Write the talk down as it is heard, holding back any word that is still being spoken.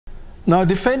Now,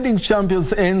 defending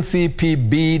champions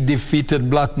NCPB defeated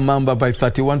Black Mamba by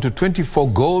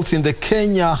 31-24 goals in the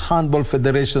Kenya Handball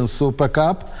Federation Super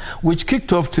Cup, which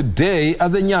kicked off today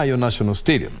at the Nyayo National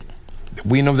Stadium. The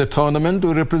winner of the tournament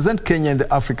will represent Kenya in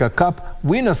the Africa Cup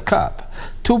Winners' Cup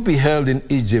to be held in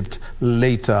Egypt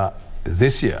later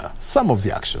this year. Some of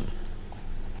the action.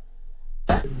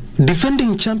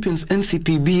 Defending champions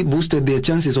NCPB boosted their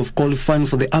chances of qualifying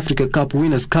for the Africa Cup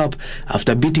Winners' Cup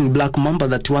after beating Black Mamba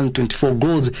 31-24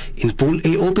 goals in Pool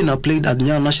A opener played at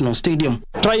Nyayo National Stadium.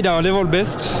 Tried our level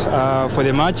best for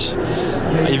the match,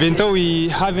 even though we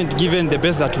haven't given the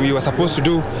best that we were supposed to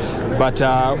do, but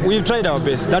we've tried our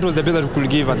best. That was the best that we could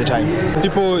give at the time.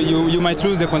 People, you might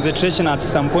lose the concentration at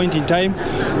some point in time,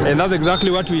 and that's exactly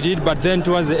what we did. But then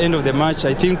towards the end of the match,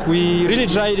 I think we really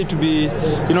tried to be,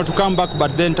 to come back,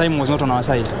 but then time was not on our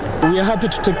side. We are happy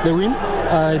to take the win.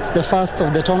 It's the first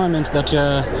of the tournament that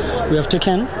we have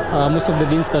taken. Most of the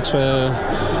things that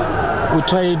we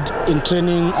tried in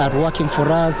training are working for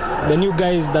us. The new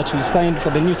guys that we've signed for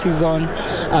the new season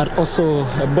are also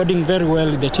boarding very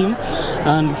well with the team.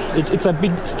 And it's a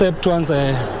big step towards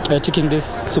taking this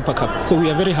Super Cup. So we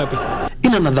are very happy.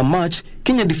 In another match,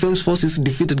 Kenya Defence Forces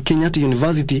defeated Kenyatta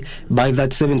University by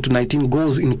 37-19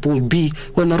 goals in Pool B,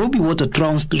 while Nairobi Water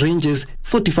trounced Rangers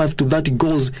 45-30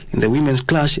 goals in the women's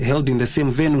clash held in the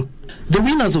same venue. The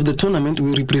winners of the tournament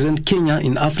will represent Kenya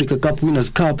in Africa Cup Winners'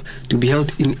 Cup to be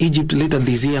held in Egypt later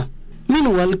this year.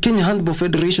 Meanwhile, Kenya Handball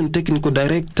Federation Technical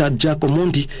Director Jack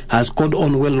Omondi has called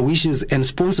on well-wishers and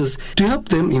sponsors to help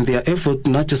them in their effort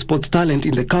to nurture sports talent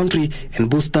in the country and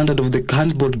boost standard of the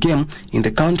handball game in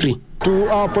the country. To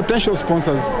our potential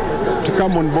sponsors to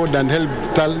come on board and help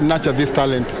nurture this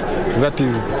talent,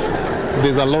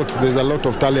 there's a lot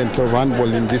of talent of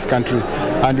handball in this country,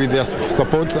 and with their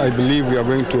support, I believe we are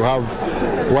going to have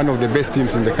one of the best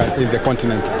teams in the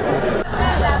continent.